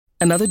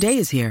Another day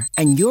is here,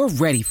 and you're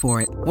ready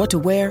for it. What to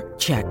wear?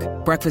 Check.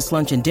 Breakfast,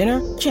 lunch, and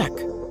dinner? Check.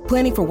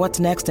 Planning for what's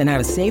next and how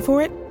to save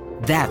for it?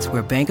 That's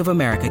where Bank of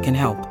America can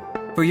help.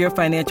 For your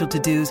financial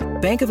to-dos,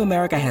 Bank of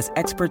America has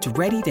experts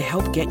ready to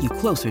help get you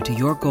closer to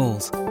your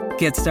goals.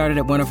 Get started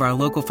at one of our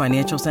local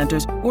financial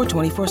centers or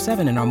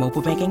 24/7 in our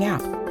mobile banking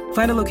app.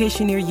 Find a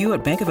location near you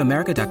at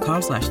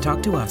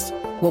bankofamerica.com/talktous.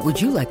 What would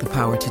you like the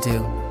power to do?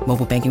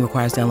 Mobile banking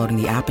requires downloading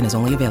the app and is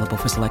only available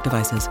for select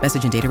devices.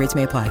 Message and data rates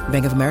may apply.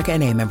 Bank of America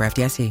N.A., member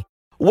FDIC.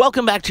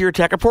 Welcome back to Your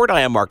Tech Report. I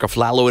am Mark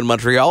Aflalo in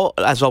Montreal,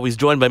 as always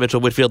joined by Mitchell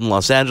Whitfield in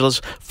Los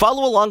Angeles.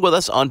 Follow along with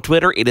us on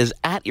Twitter. It is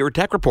at Your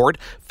Tech Report.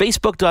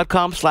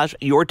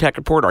 Facebook.com/Your Tech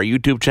Report. Our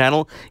YouTube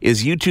channel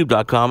is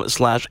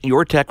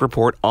youtube.com/Your Tech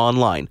Report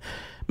online.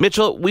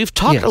 Mitchell, we've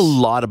talked a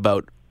lot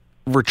about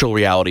virtual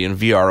reality and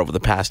VR over the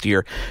past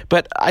year,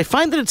 but I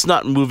find that it's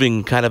not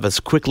moving kind of as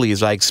quickly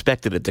as I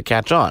expected it to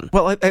catch on.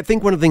 Well, I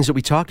think one of the things that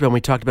we talked about when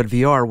we talked about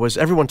VR was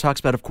everyone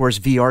talks about, of course,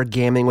 VR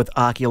gaming with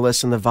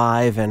Oculus and the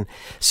Vive and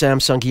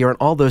Samsung Gear and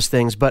all those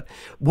things. But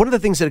one of the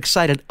things that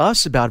excited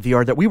us about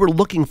VR that we were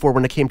looking for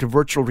when it came to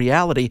virtual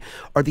reality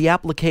are the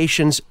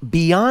applications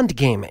beyond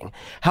gaming,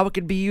 how it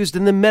could be used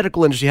in the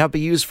medical industry, how it could be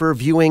used for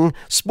viewing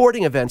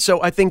sporting events.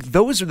 So I think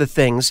those are the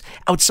things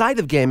outside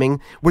of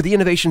gaming where the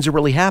innovations are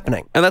really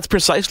happening. And that's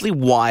precisely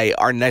why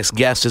our next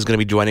guest is going to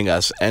be joining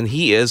us, and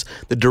he is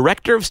the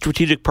Director of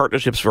Strategic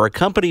Partnerships for a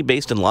company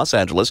based in Los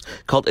Angeles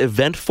called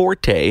Event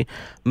Forte.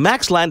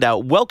 Max Landau,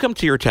 welcome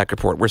to Your Tech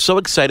Report. We're so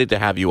excited to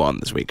have you on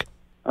this week.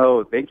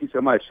 Oh, thank you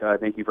so much.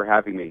 Thank you for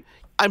having me.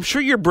 I'm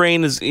sure your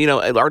brain is,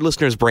 our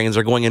listeners' brains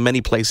are going in many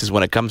places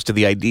when it comes to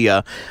the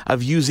idea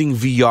of using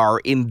VR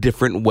in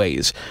different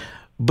ways.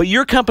 But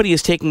your company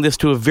is taking this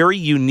to a very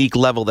unique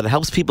level that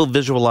helps people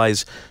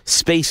visualize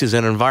spaces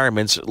and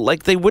environments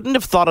like they wouldn't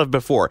have thought of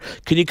before.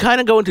 Can you kind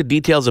of go into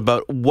details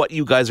about what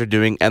you guys are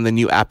doing and the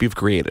new app you've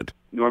created?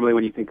 Normally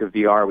when you think of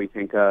VR, we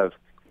think of,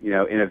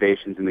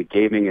 innovations in the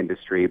gaming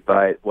industry.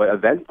 But what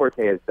Event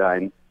Forte has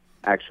done,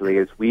 actually,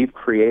 is we've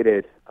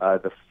created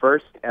the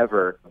first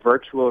ever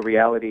virtual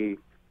reality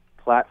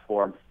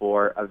platform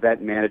for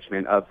event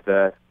management of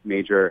the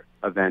major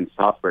event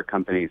software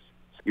companies.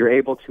 You're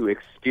able to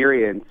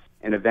experience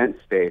an event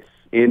space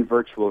in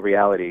virtual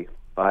reality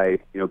by,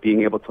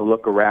 being able to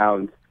look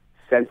around,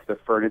 sense the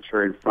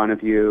furniture in front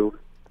of you,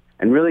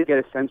 and really get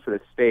a sense for the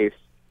space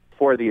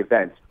for the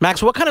event.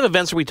 Max, what kind of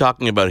events are we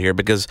talking about here?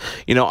 Because,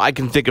 I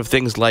can think of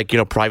things like,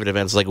 private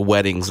events like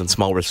weddings and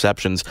small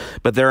receptions,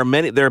 but there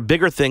are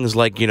bigger things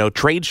like,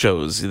 trade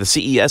shows, the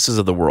CESs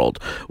of the world.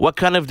 What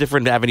kind of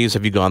different avenues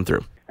have you gone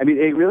through? I mean,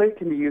 it really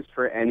can be used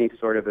for any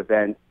sort of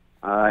event,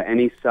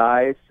 any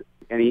size,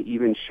 any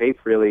even shape,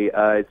 really.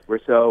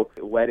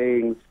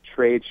 Weddings,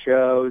 trade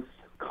shows,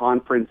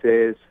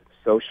 conferences,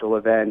 social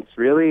events,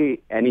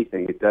 really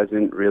anything. It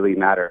doesn't really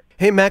matter.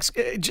 Hey, Max,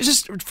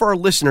 just for our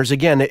listeners,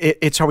 again,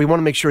 it's how we want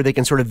to make sure they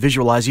can sort of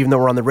visualize, even though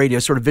we're on the radio,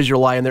 sort of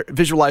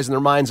visualize in their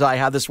mind's eye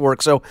how this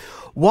works. So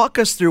walk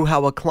us through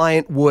how a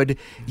client would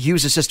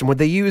use a system. Would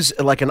they use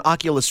like an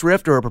Oculus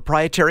Rift or a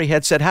proprietary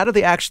headset? How do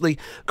they actually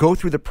go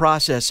through the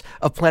process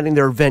of planning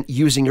their event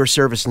using your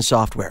service and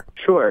software?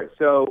 Sure.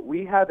 So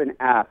we have an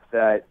app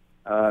that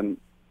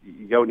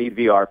you don't need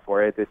VR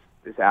for it. This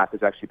app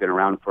has actually been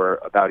around for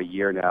about a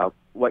year now.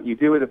 What you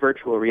do with the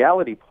virtual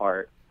reality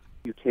part,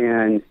 you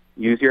can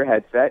use your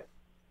headset,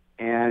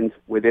 and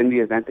within the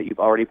event that you've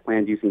already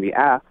planned using the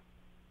app,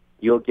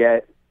 you'll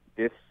get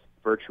this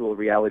virtual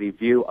reality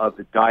view of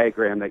the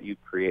diagram that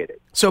you've created.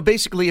 So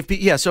basically, if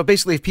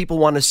people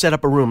want to set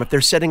up a room, if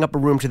they're setting up a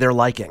room to their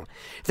liking,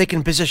 they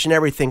can position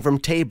everything from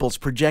tables,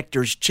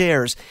 projectors,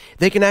 chairs.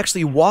 They can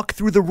actually walk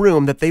through the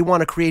room that they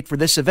want to create for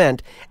this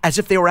event as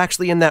if they were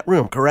actually in that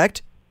room,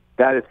 correct?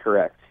 That is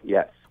correct,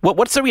 yes.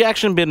 What's the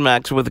reaction been,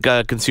 Max, with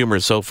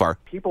consumers so far?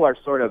 People are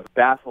sort of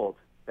baffled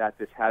that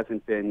this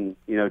hasn't been,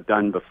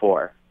 done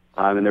before,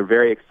 and they're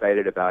very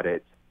excited about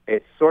it.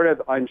 It's sort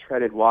of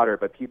untreaded water,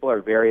 but people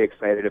are very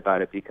excited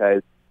about it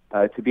because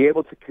to be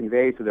able to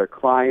convey to their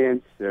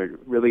clients or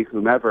really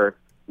whomever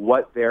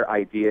what their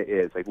idea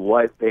is, like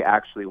what they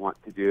actually want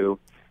to do,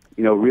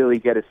 really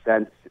get a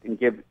sense and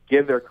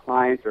give their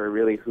clients or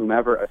really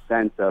whomever a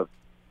sense of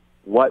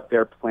what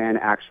their plan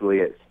actually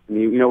is. I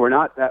mean, we're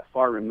not that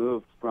far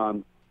removed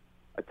from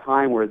a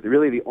time where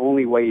really the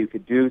only way you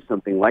could do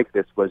something like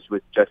this was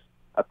with just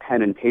a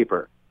pen and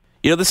paper.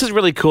 This is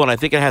really cool, and I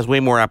think it has way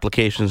more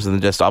applications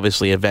than just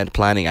obviously event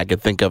planning. I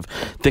could think of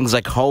things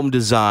like home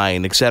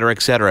design, et cetera,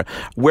 et cetera.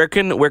 Where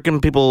can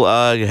people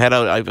head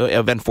out?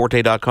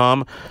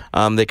 Eventforte.com.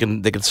 They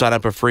can sign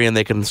up for free, and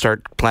they can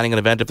start planning an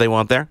event if they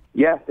want there?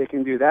 Yeah, they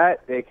can do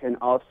that. They can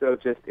also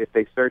just, if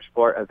they search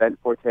for Event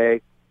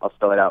Forte, I'll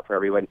spell it out for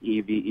everyone,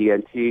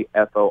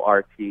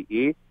 EVENTFORTE.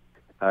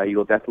 You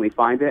will definitely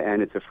find it,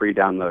 and it's a free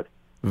download.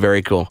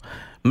 Very cool.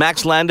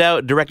 Max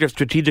Landau, Director of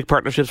Strategic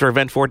Partnerships for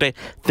Event Forte,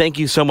 thank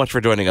you so much for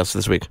joining us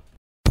this week.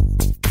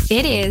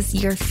 It is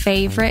your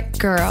favorite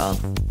girl.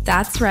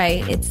 That's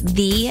right, it's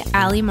the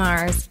Ali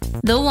Mars,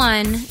 the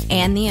one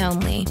and the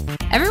only.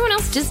 Everyone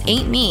else just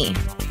ain't me.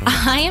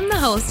 I am the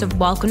host of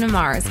Welcome to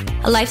Mars,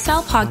 a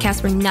lifestyle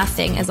podcast where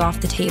nothing is off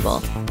the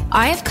table.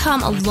 I have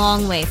come a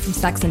long way from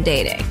sex and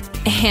dating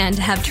and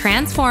have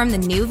transformed the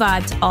new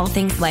vibe to all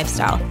things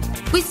lifestyle.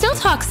 We still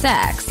talk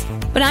sex,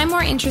 but I'm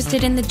more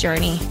interested in the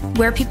journey,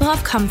 where people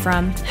have come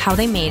from, how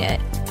they made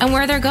it, and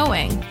where they're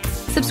going.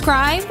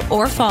 Subscribe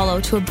or follow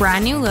to a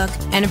brand new look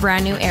and a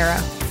brand new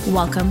era.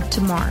 Welcome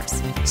to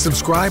Mars.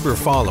 Subscribe or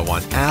follow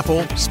on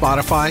Apple,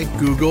 Spotify,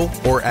 Google,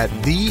 or at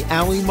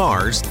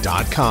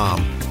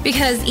theallymars.com.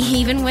 Because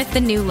even with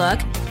the new look,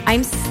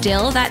 I'm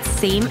still that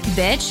same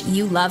bitch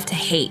you love to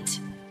hate.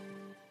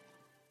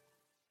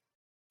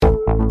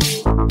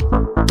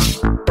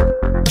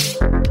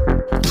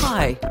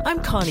 Hi,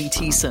 I'm Connie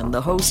Thiessen,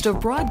 the host of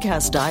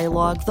Broadcast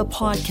Dialogue, the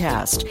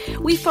podcast.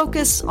 We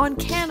focus on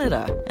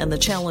Canada and the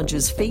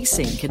challenges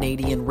facing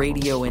Canadian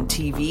radio and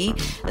TV,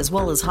 as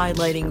well as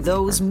highlighting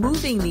those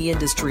moving the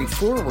industry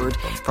forward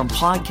from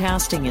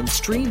podcasting and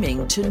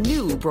streaming to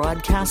new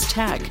broadcast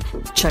tech.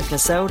 Check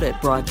us out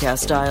at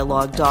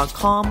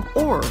broadcastdialogue.com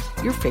or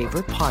your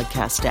favorite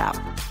podcast app.